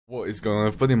What is going on,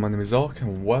 everybody? My name is Ark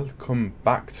and welcome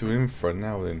back to INFRA.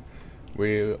 Now then,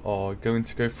 we are going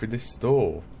to go through this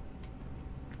door.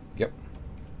 Yep.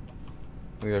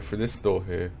 We go through this door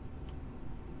here.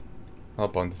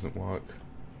 That button doesn't work.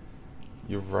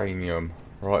 Uranium.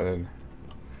 Right then.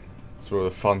 That's where all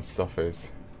the fun stuff is.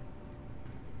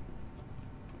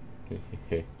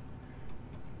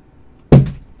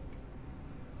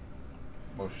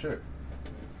 Oh shit.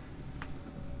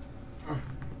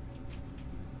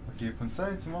 I keep on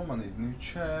saying to Mum I need a new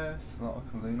chair so that I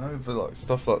can lean over, like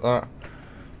stuff like that.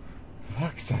 For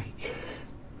fuck's sake.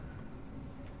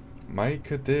 Make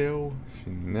a deal,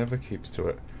 she never keeps to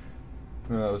it.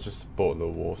 No, that was just a bottle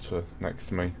of water next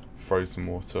to me. Frozen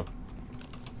water.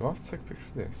 Do I have to take a picture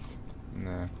of this?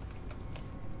 No.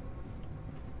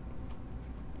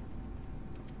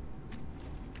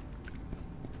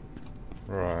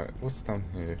 Right, what's down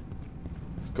here?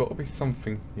 There's got to be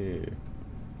something here.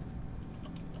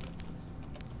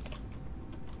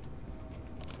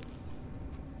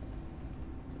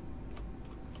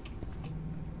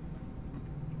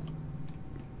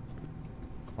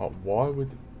 Oh, why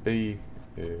would it be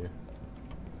here?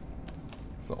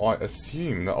 So I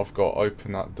assume that I've got to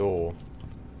open that door.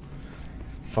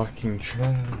 Fucking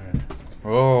chair.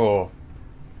 Oh.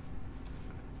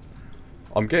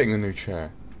 I'm getting a new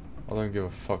chair. I don't give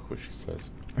a fuck what she says.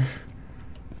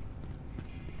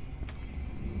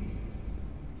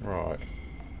 Right.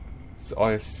 So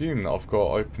I assume that I've got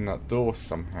to open that door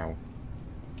somehow.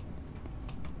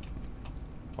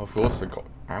 I've also got...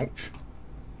 Ouch.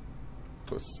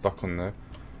 Got stuck on there.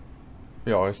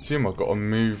 Yeah, I assume I've got to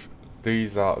move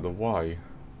these out of the way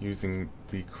using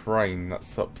the crane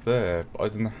that's up there, but I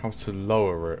don't know how to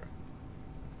lower it.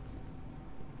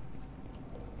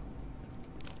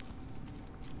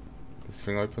 This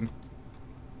thing open?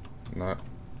 No.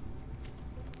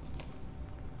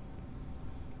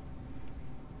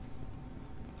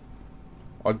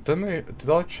 I don't know, did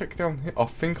I check down here? I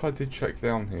think I did check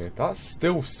down here. That's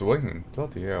still swinging,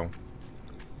 bloody hell.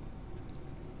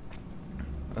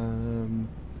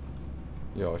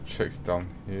 Yeah, I checked down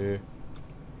here.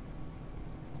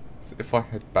 So if I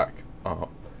head back up,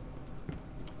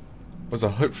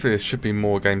 hopefully there should be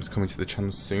more games coming to the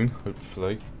channel soon.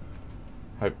 Hopefully,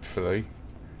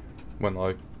 when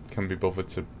I can be bothered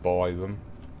to buy them.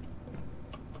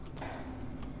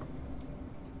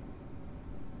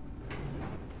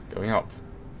 Going up.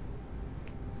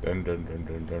 Dun dun dun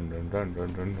dun dun dun dun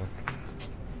dun dun.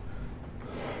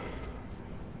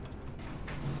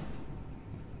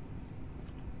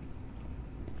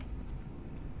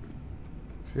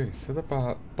 So yeah, he said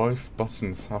about both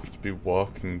buttons have to be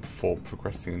working before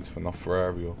progressing into another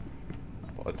area,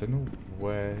 but I don't know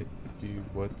where you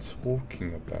were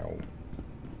talking about.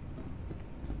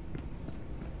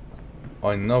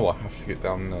 I know I have to get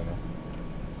down there.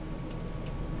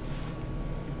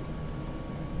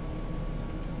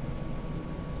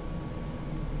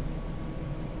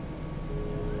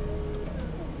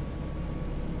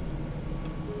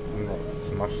 I'm not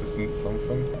smash this into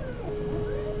something.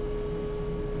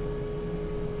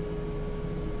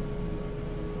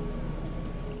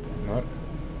 No.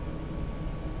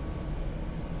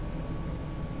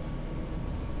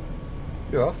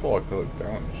 See, that's why I could look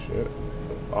down and shit.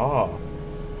 Ah.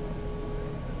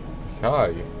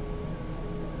 Okay.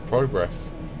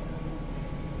 Progress.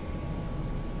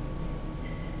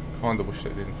 Kinda wish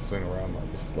it didn't swing around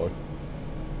like this slow.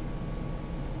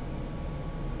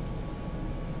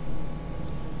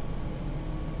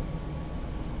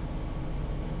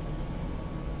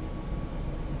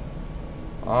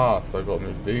 Ah, so I've got to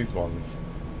move these ones,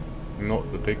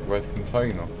 not the big red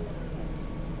container.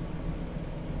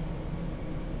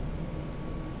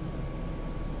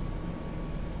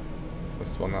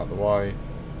 This one out of the way.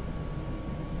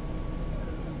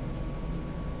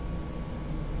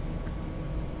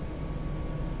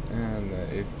 And there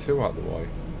is two out of the way.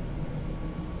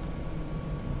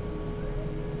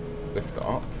 Lift it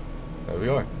up. There we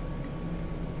go.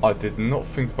 I did not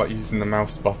think about using the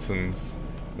mouse buttons,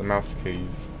 the mouse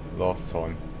keys, last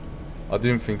time. I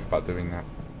didn't think about doing that.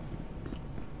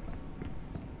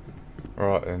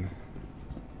 Right then.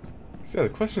 So yeah,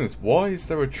 the question is, why is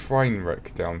there a train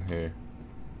wreck down here?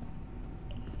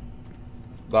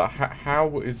 Like,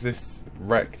 how is this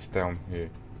wrecked down here?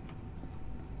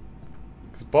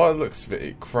 Because by the looks of it,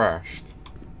 it crashed.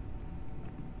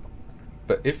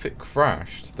 But if it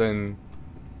crashed, then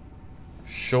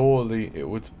surely it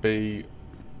would be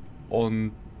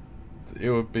on... It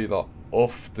would be like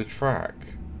off the track.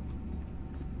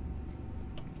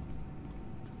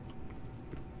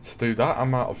 To do that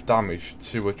amount of damage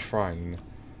to a train,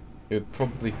 it would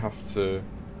probably have to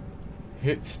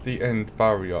hit the end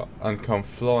barrier and come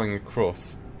flying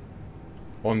across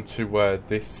onto where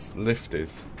this lift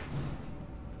is.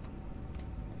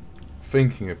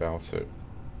 Thinking about it.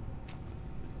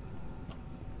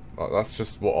 Like, that's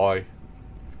just what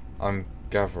I'm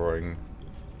gathering.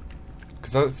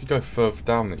 Because as you go further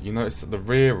down it, you notice that the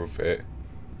rear of it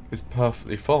is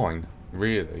perfectly fine,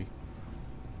 really.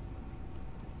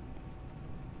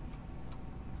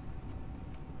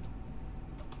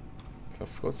 I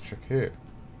forgot to check here.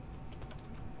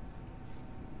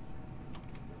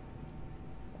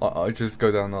 I just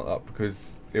go down like that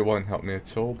because it won't help me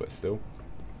at all, but still.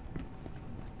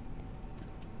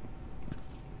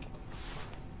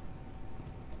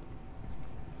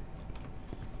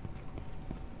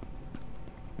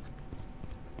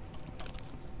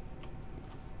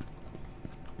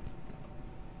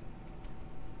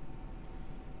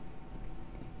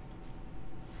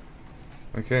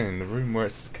 Okay, in the room where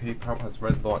it's keep out has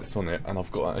red lights on it, and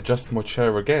I've got to adjust my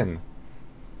chair again.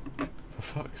 For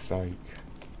fuck's sake.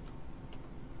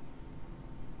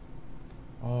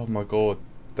 Oh my god,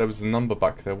 there was a number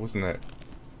back there, wasn't it?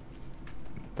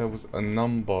 There was a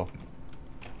number.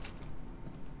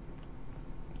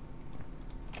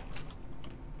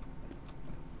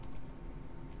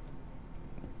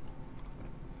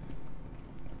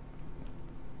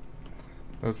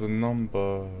 There's a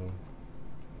number.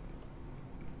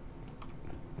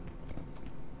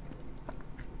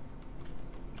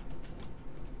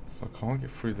 So I can't get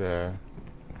through there.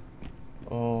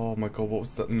 Oh my god, what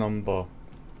was that number?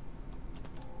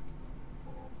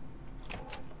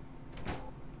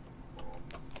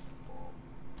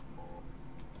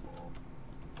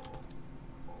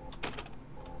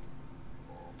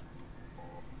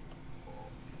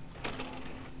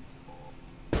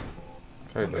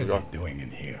 Okay, there you go. What are they doing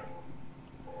in here?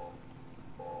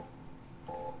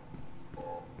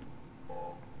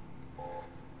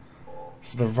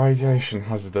 So the radiation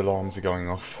hazard alarms are going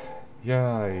off.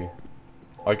 Yay.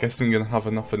 I guess I'm going to have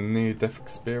enough of a near-death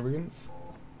experience,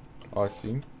 I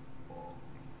assume.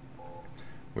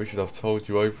 We should have told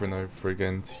you over and over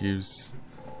again to use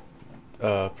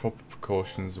proper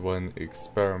precautions when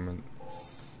experimenting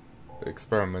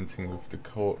with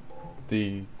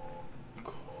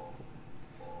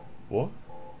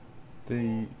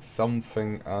the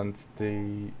something and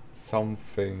the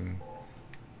something.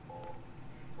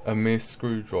 A mere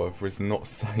screwdriver is not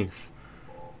safe,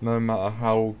 no matter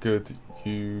how good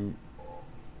you...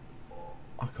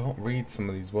 I can't read some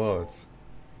of these words.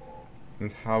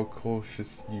 And how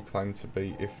cautious you claim to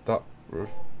be. If that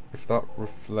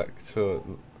reflector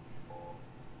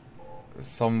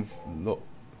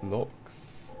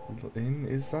locks in,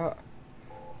 is that?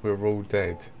 We're all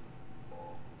dead.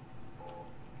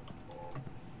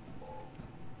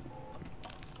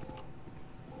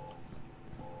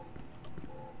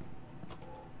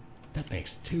 That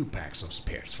makes 2 packs of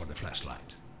spares for the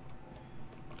flashlight.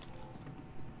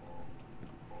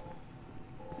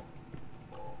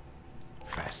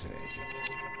 Fascinating.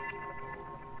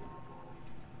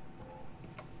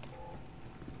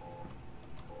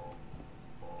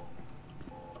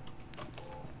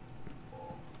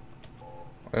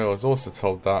 I was also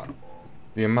told that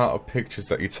the amount of pictures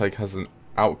that you take has an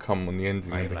outcome on the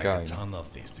ending of the game. I have a ton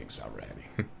of these things already.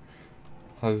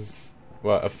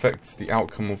 Affects the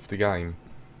outcome of the game,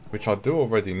 which I do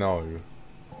already know.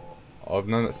 I've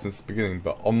known that since the beginning,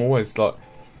 but I'm always like,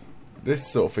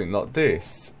 this sort of thing, like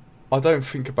this, I don't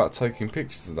think about taking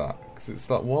pictures of that, because it's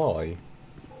like, why?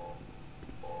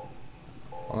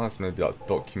 Well, that's maybe like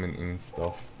documenting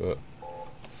stuff, but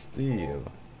still.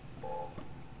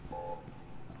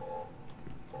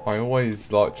 I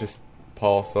always like just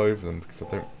pass over them because I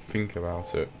don't think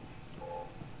about it.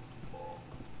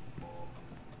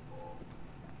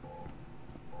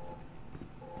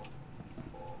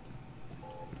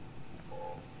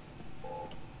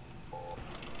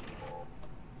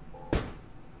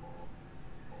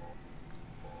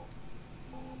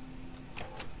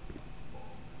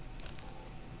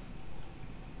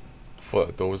 I thought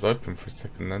the door was open for a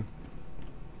second then.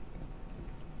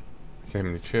 Gave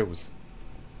me the chills.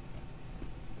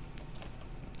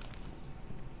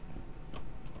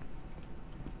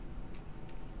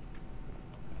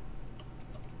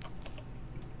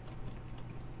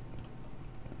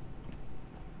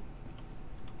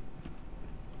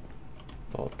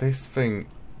 Oh, this thing,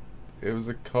 it was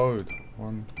a code.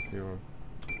 1 0.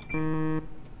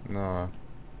 No.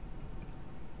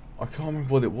 I can't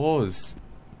remember what it was.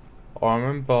 I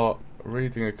remember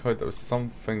reading a code that was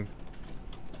something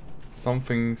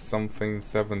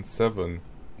 77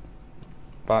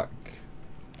 back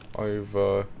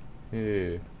over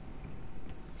here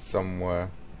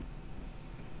somewhere.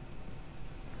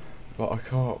 But I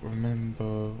can't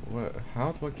remember where.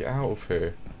 How do I get out of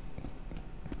here?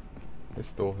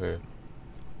 This door here.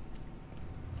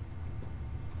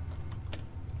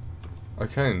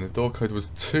 Okay, and the door code was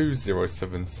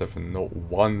 2077, not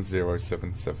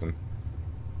 1077.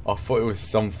 I thought it was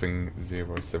something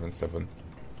 077.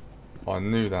 I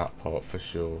knew that part for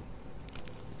sure.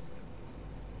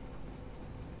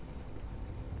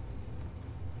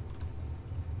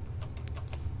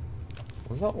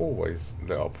 Was that always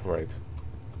lit up red?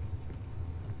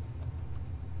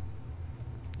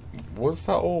 Was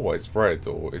that always red,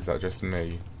 or is that just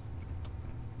me?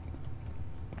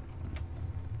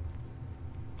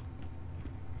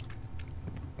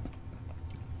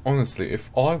 Honestly,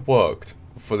 if I worked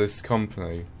for this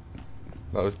company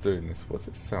that was doing this, what's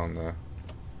it sound there?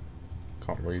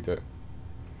 Can't read it.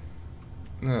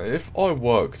 No, if I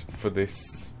worked for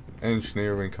this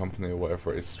engineering company or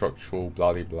whatever it is, structural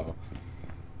blah blah blah.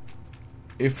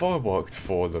 If I worked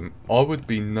for them, I would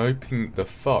be noping the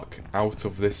fuck out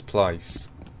of this place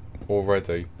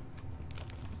already.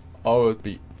 I would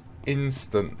be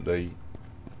instantly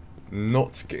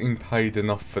not getting paid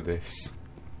enough for this.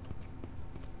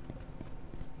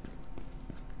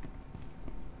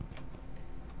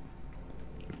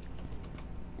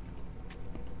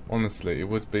 Honestly, it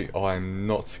would be, I am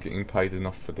not getting paid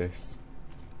enough for this.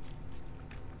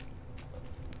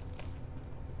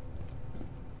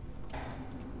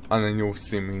 And then you'll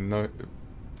see me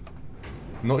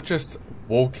not just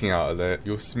walking out of there,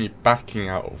 you'll see me backing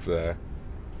out of there.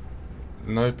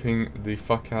 Noping the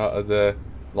fuck out of there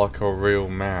like a real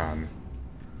man.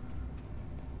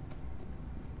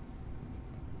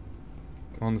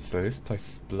 Honestly, this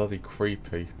place is bloody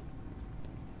creepy.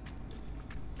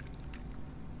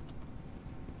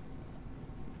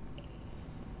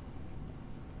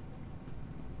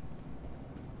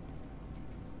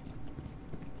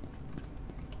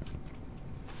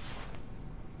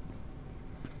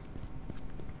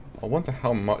 I wonder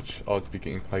how much I'd be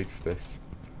getting paid for this.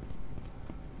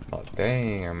 Like,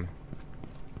 damn.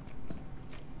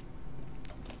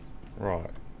 Right.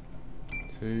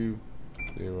 2,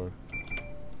 0.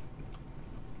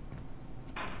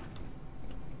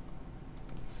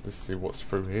 So let's see what's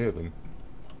through here then.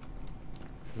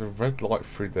 There's a red light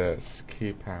through there.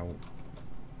 Skip out.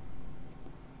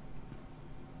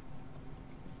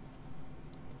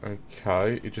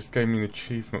 Okay, it just gave me an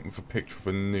achievement with a picture of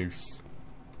a noose.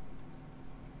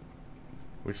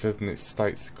 Which says in it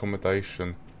states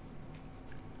accommodation.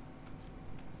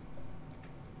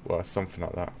 Well, something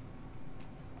like that.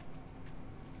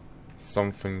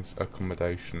 Something's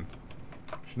accommodation.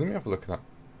 Let me have a look at that.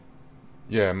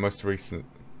 Yeah, most recent.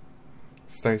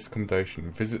 States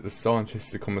accommodation. Visit the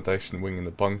scientist accommodation wing in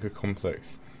the bunker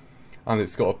complex. And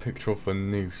it's got a picture of a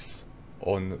noose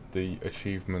on the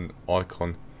achievement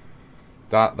icon.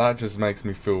 That just makes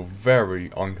me feel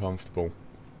very uncomfortable.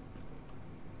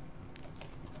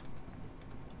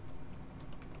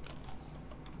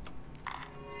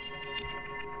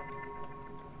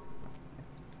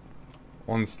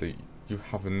 Honestly, you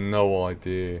have no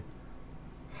idea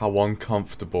how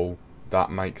uncomfortable that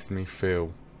makes me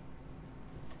feel.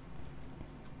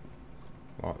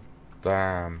 Like,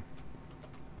 damn.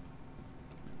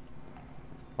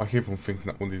 I keep on thinking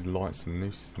that all these lights and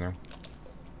nooses now.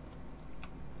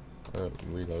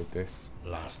 Reload this.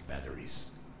 Lost batteries.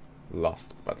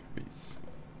 Lost batteries.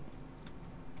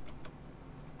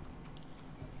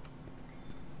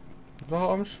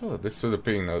 Well, I'm sure this would have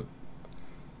been a...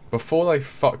 Before they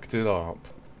fucked it up,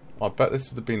 I bet this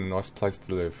would have been a nice place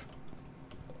to live.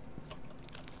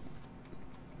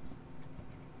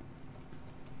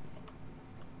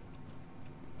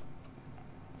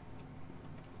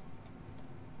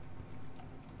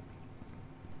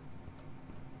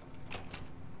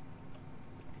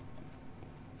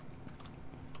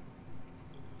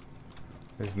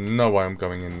 There's no way I'm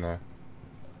going in there.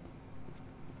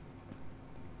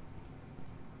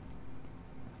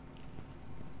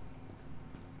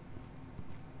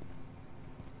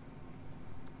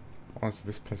 Honestly,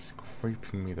 this place is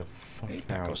creeping me the fuck A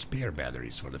pack out. of spare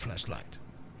batteries for the flashlight.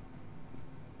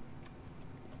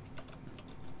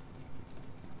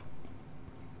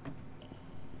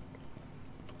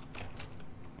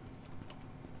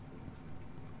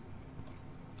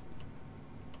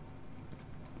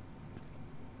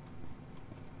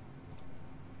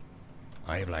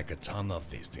 I have like a ton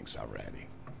of these things already.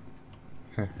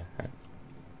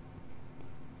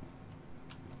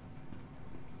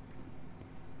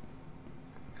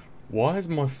 Why is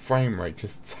my frame rate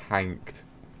just tanked?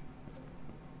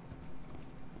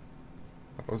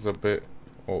 That was a bit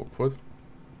awkward.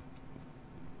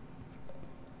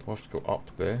 Do I have to go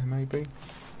up there, maybe?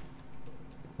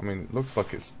 I mean, it looks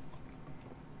like it's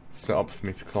set up for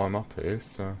me to climb up here,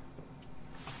 so...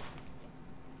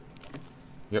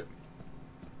 Yep.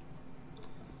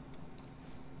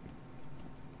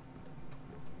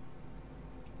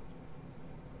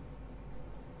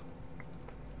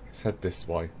 Let's head this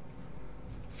way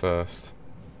first.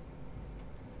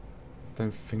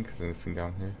 Don't think there's anything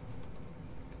down here.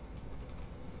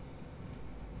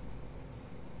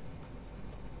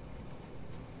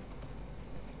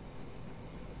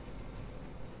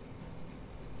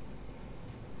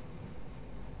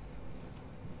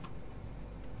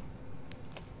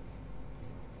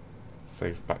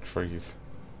 Save batteries.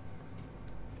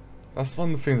 That's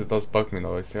one of the things that does bug me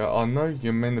though. I know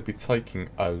you're meant to be taking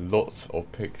a lot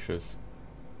of pictures.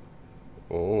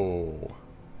 Oh,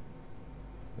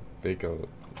 bigger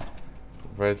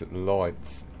red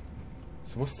lights.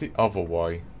 So what's the other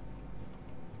way?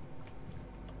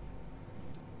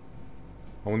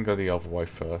 I want to go the other way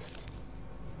first.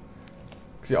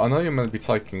 Cause yeah, I know you're meant to be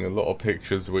taking a lot of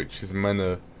pictures, which is meant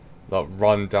to like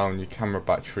run down your camera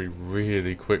battery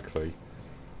really quickly.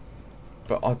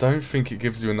 But I don't think it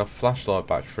gives you enough flashlight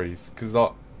batteries, because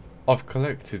I've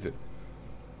collected it.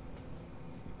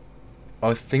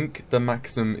 I think the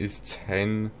maximum is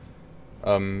 10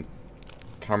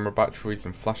 camera batteries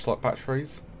and flashlight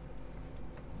batteries.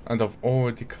 And I've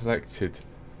already collected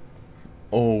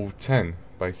all 10,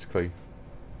 basically.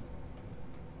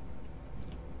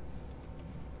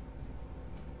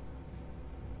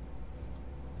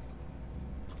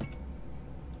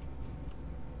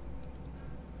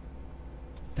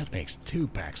 That makes 2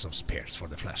 packs of spares for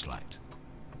the flashlight.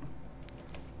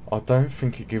 I don't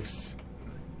think it gives...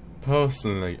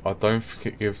 Personally, I don't think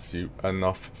it gives you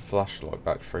enough flashlight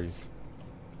batteries.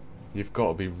 You've got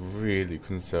to be really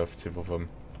conservative of them.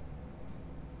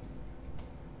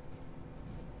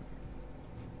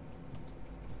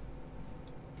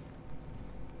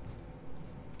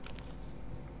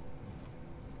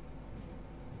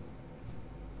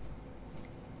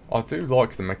 I do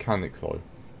like the mechanic though,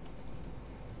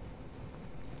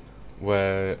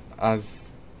 where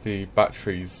as the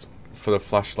batteries for the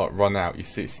flashlight run out, you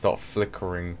see it start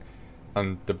flickering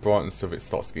and the brightness of it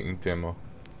starts getting dimmer.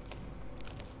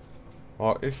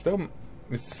 Well, it's telling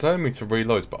me to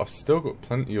reload, but I've still got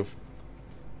plenty of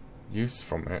use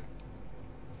from it.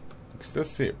 I can still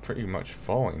see it pretty much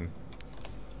fine.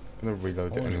 I'm gonna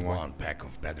reload it Only anyway. 1 pack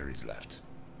of batteries left.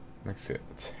 Makes it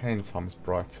 10 times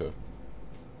brighter.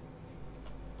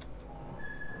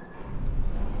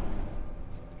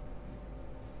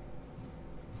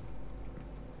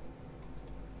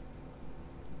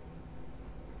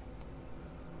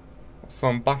 So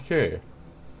I'm back here.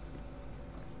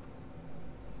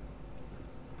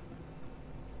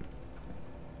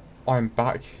 I'm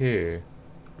back here.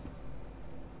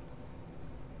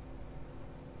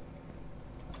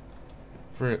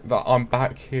 I'm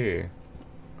back here.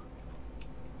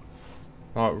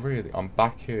 Like really, I'm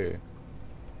back here.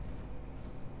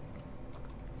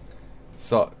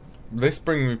 So this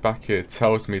bringing me back here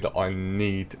tells me that I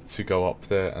need to go up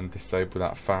there and disable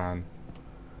that fan.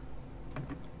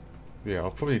 Yeah,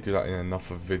 I'll probably do that in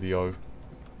another video.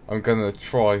 I'm gonna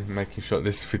try making sure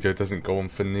this video doesn't go on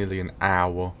for nearly an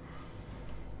hour,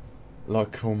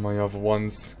 like all my other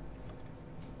ones.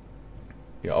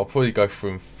 Yeah, I'll probably go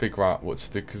through and figure out what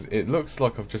to do, because it looks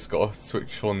like I've just got to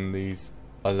switch on these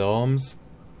alarms,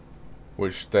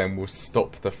 which then will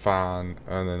stop the fan,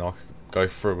 and then I can go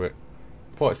through it.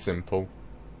 Quite simple.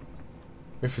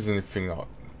 If there's anything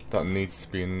that needs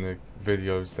to be in the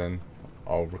videos, then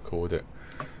I'll record it.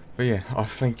 But yeah, I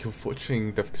thank you for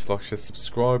watching. Don't forget to like, share,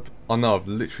 subscribe. I know I've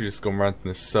literally just gone round in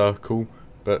a circle,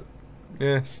 but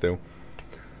yeah, still.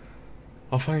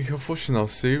 I thank you for watching. I'll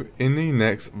see you in the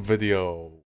next video.